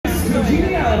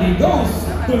Congeniality goes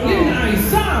to Lin-Ay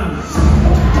Sang.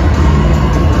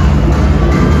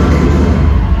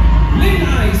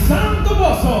 Lin-Ay Sang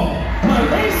Toboso,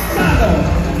 Maresado.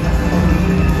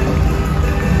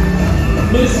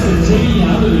 Miss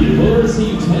Congeniality will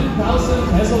receive 10,000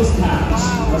 pesos cash,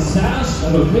 a sash,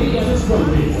 a bouquet, and a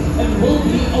trophy, and will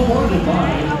be awarded by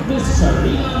Miss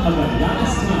Sharina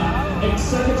Magallanes,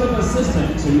 Executive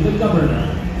Assistant to the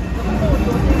Governor.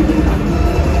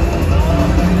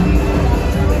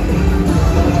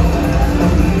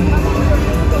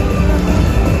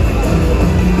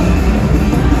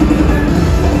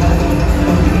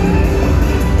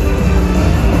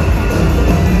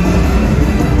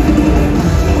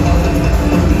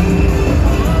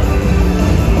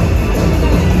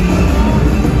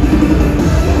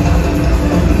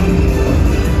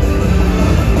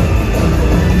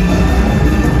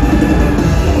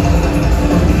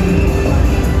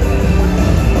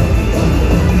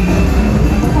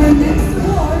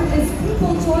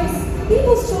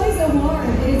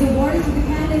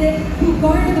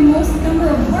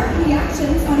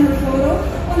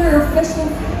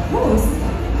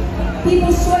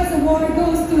 People's Choice Award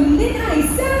goes to Lin-Ay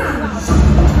Sang!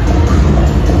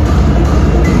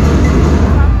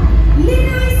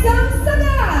 Lin-Ay Sang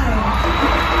Sagay!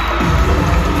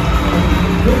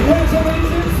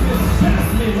 Congratulations, Miss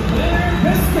Jasmine Claire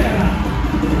Pesquera!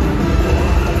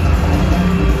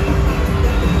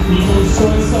 People's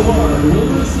Choice Award will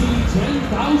receive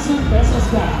 10,000 pesos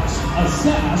cash, a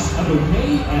sash, a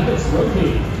bouquet, and a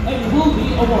trophy, and will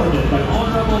be awarded by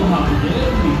Honorable Javier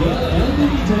Miguel L.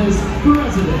 Benitez,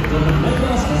 President of the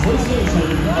Negros Association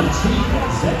of Chief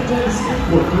Executives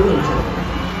Incorporated.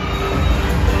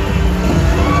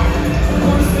 Of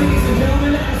course, ladies and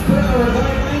gentlemen, as per our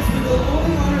guidelines, we will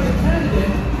only honor the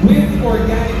candidate with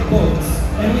organic votes.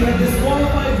 And we have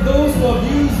disqualified those who have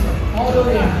used auto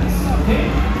reacts. Okay?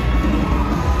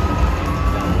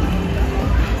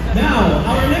 Now,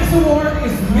 our next award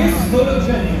is Miss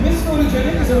Photogenic. Miss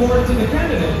Photogenic is awarded to the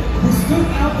candidate who stood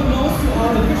out the most to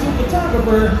our official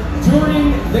photographer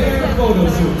during their photo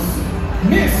shoots.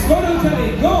 Miss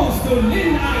Photogenic goes to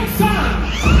Lin-Ay Sang.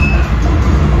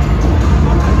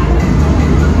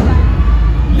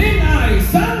 Lin-Ay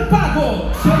Sang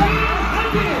Paco, Shereen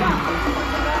Hakim.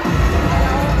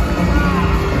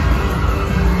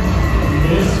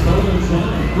 Miss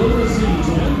Photogenic will receive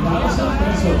 10,000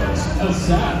 pesos, a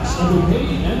sash, a bouquet,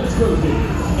 and a trophy,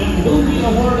 and will be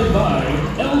awarded by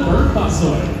Elbert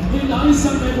Basoy, Lin-Ay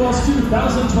Sang Negros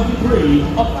 2023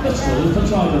 official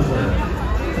photographer.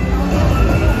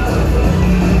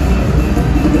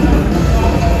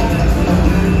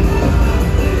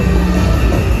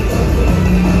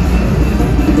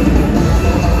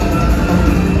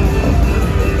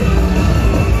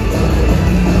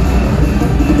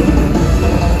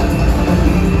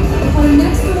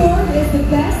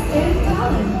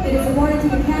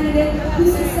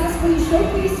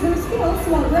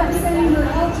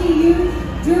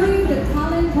 During the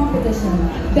talent competition.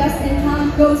 Best in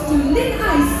Talent goes to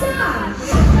Lin-Ay Sang!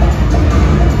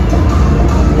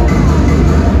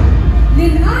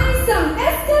 Lin-Ay Sang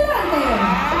Escalante!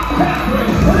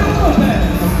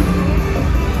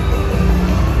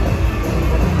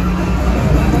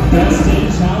 Best in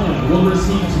Talent will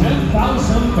receive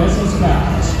 10,000 pesos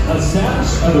cash, a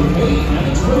sash, a bouquet, and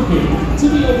a trophy to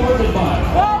be awarded by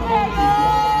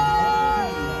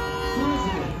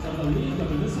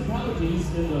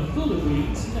in the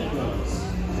Philippines, Negros.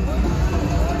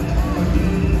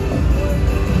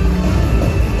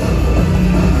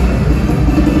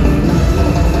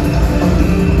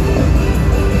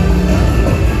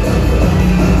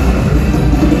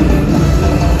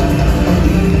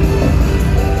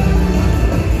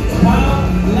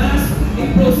 Last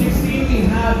April 16, we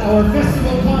had our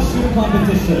festival costume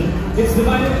competition. It's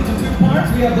divided into two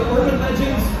parts. We have the urban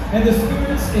legends and the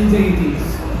spirits and deities.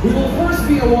 We will first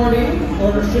be awarding,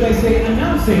 or should I say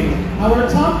announcing, our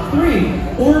top 3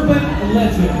 urban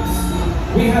legends.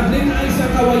 We have Lin-Ay Sang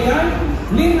Kawayan,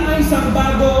 Lin-Ay Sang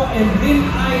Bago, and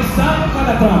Lin-Ay Sang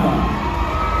Calatrava.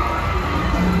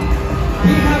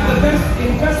 We have the best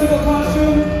in festival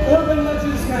costume, urban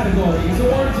legends category. It's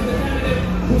awarded to the candidate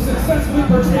who successfully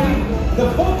portrayed the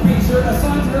folk creature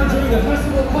assigned to her during the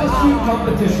festival costume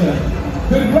competition.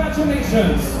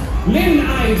 Congratulations,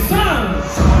 Lin-Ay Sang!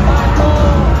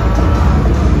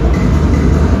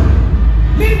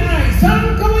 Lin-Ay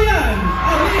Sang Kawayan,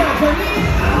 Aliyah Janine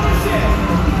Amarsin.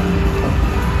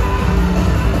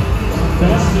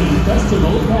 Best in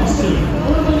Festival Costume,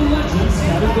 Urban Legends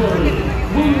category.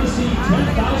 We receive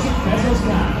 10,000 pesos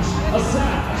cash, a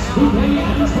sash, bouquet,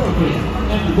 and trophy,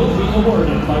 and will be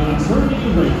awarded by Attorney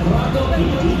Ricardo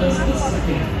Diaz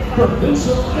II,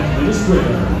 Provincial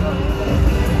Administrator.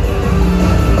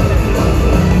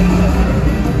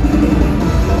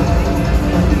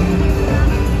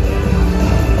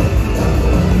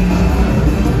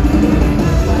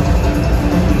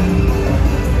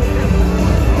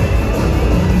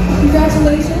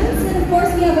 Congratulations, and of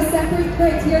course we have a separate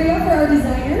criteria for our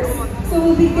designers. So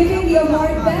we'll be giving the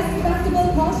award Best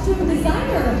Festival Costume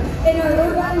Designer in our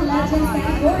Urban Legends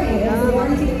category. It is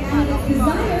awarded to the candidate's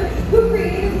designer who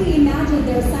creatively imagined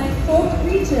their assigned folk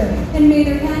creature and made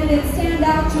their candidate stand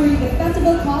out during the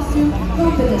festival costume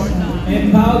competition.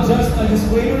 And now, just a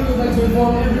disclaimer, we would like to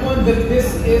inform everyone that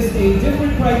this is a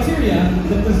different criteria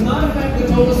that does not affect the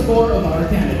total score of our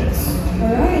candidates.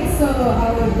 Alright, so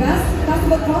our Best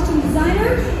Festival Costume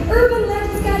Designer, Urban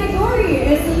Legends category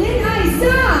is Lin-Ay.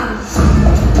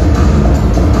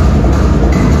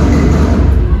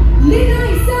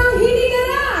 Lin-Ay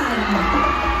Hiningaran!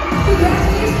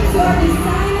 Congratulations to our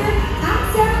designer,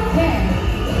 Axel Ken.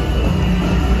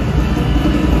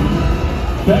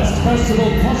 Best Festival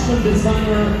Costume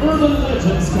Designer Urban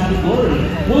Legends category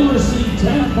will receive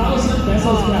 10,000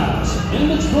 pesos cash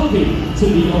and the trophy to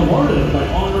be awarded by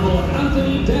Honorable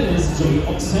Anthony Dennis J.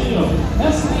 Oxenio,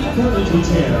 SD Committee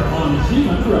Chair on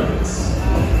Human Rights.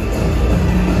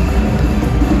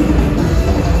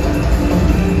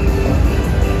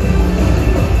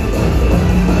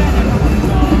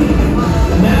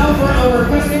 Now for our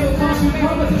festival costume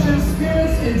competition,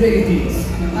 Spirits and Deities.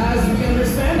 As we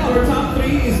understand, our top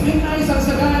three is Lin-Ay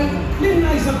Sagsagay,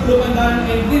 Lin-Ay Lubandan,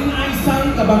 and Lin-Ay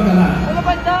Kabangkalan.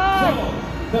 So,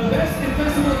 the best in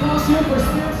festival costume for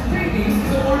Spirits and Deities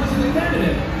is awarded to the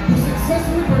candidate who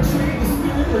successfully portrayed the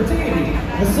spirit or deity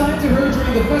assigned to her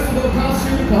during the festival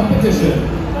costume competition.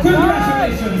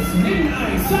 Congratulations,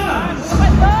 Lin-Ay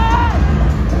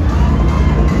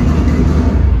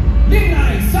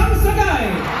Lin-Ay Sagsagay,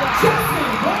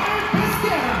 Justin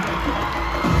Pesquera.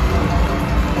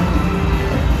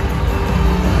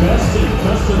 Best in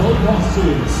Festival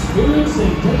Costumes, Spirits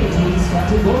and Deities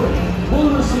category will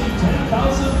receive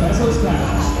 10,000 pesos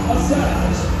cash, a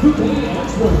sash, bouquet, and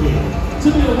trophy to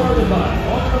be awarded by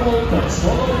Honorable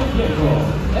Consuelo Viejo,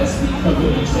 SP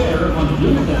Committee Chair on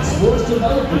Youth and Sports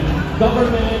Development,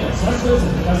 Government Assessors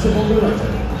and Festival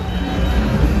Director.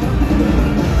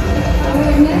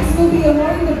 Alright, next we'll be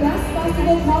awarding the Best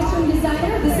Festival Costume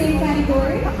Designer of the same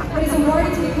category. It is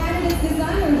awarded to the candidate's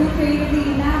designer who creatively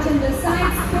imagined the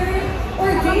science, spirit, or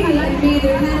deity and made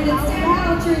their candidate stand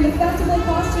out during the festival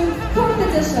costume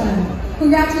competition.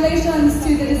 Congratulations to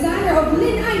the designer of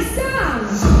Lin-Ay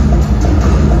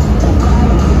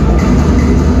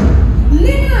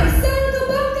Lin-Ay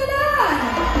Kabangkalan.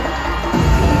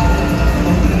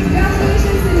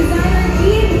 Congratulations to designer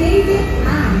Ian David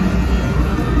Ann.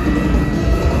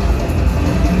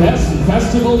 Best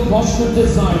Festival Costume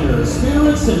Designer,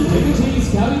 Spirits and Deities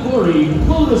category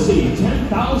will receive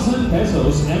 10,000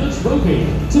 pesos and a trophy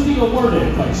to be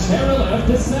awarded by Cheryl F.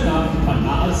 Decena,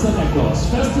 Panaad sa Negros,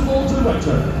 Festival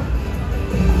Director.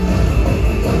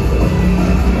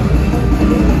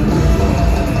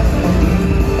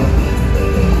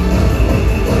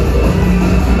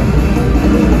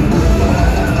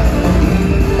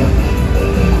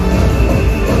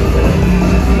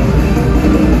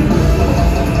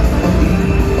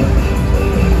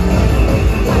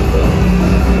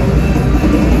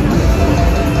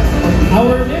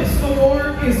 Our next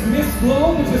award is Miss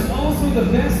Glow, which is also the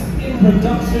best in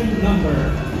production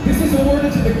number. This is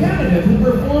awarded to the candidate who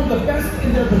performed the best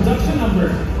in their production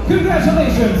number.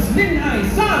 Congratulations, Lin-Ay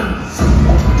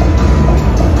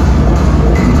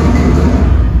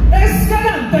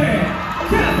Escalante,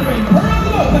 Catherine Pearl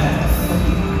Lopez.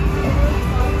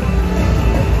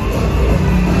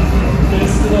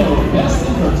 Miss Glow, best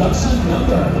in production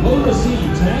number, will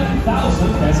receive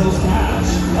 10,000 pesos cash,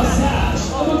 a sash,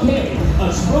 a bouquet, a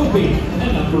trophy,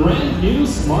 and a brand new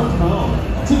smartphone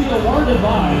to be awarded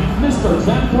by Mr.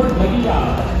 Janford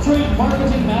Leguia, Trade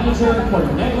Marketing Manager for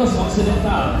Negros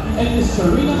Occidental, and Ms.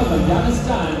 Serena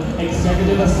Magallanes,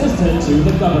 Executive Assistant to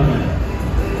the Government.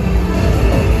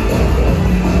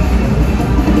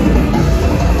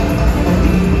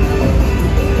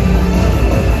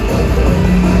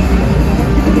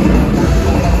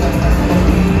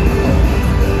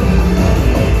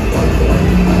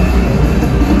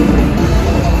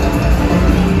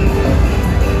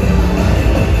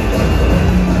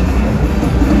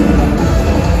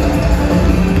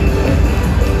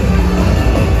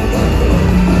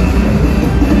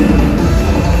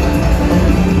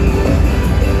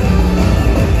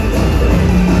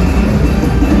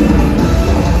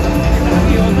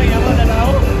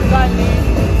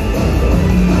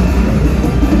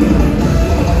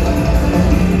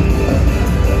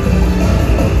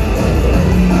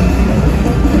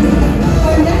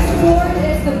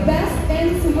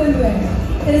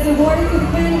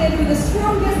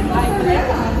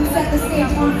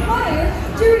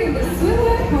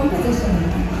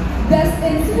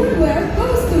 swimwear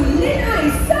goes to Lin-Ay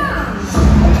Sam!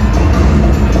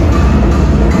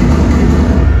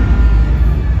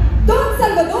 Don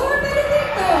Salvador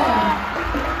Benedicto!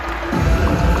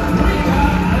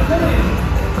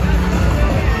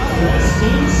 Best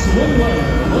in swimwear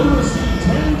will receive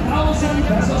 10,000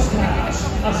 pesos cash,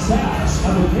 a sash, a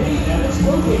bouquet, and a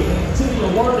trophy to be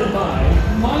awarded by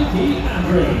Mikey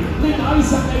Andre, Lin-Ay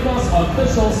Negros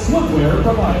official swimwear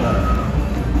provider.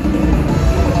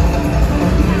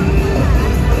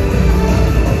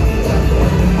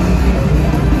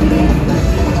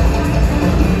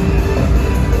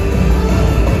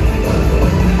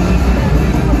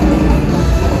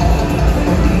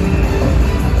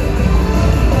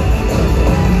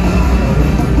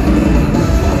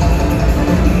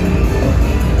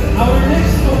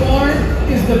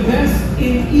 The best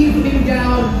in evening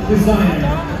gown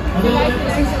designer. A little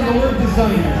emphasis on the word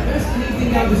designer. Best in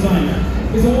evening gown designer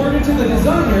is awarded to the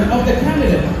designer of the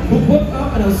candidate who put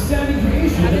up an outstanding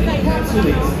creation that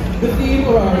encapsulates the theme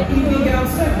of our evening gown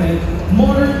segment,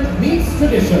 Modern Meets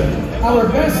Tradition. Our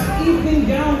best evening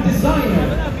gown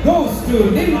designer goes to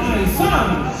Lin-Ay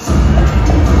Sam.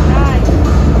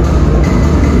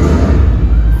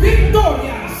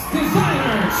 Victoria's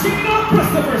designer, Chino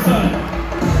Christopherson.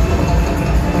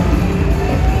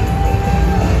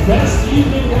 Best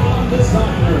evening gown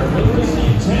designer will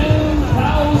receive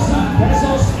 10,000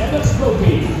 pesos and a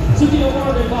trophy to be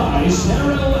awarded by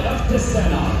Cheryl F.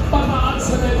 Desena, Panaad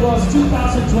Negros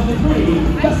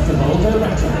 2023 Festival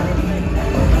Director.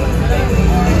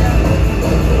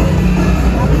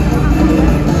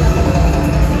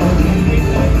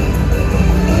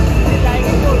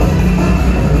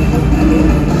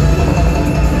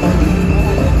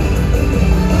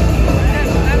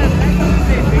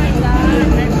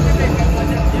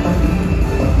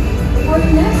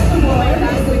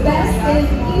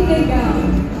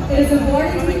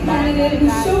 Who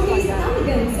showcased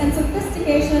elegance and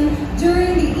sophistication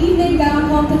during the evening gown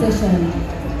competition.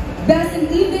 Best in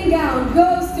evening gown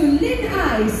goes to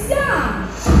Lin-Ay Sam!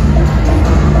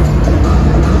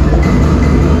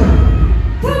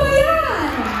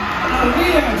 Kawayan!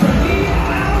 Alvia Janine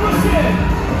Al-Rashid!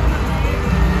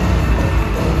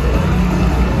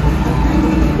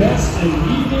 Best in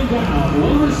evening gown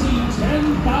will receive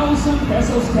 10,000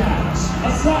 pesos cash, a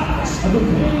sash, a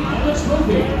bouquet, and a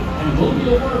trophy, and will be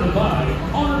awarded by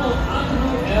Honorable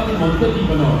Andrew L.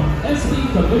 Montelibano, SB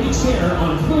Committee Chair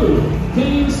on Food,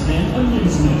 Games, and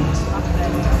Amusement.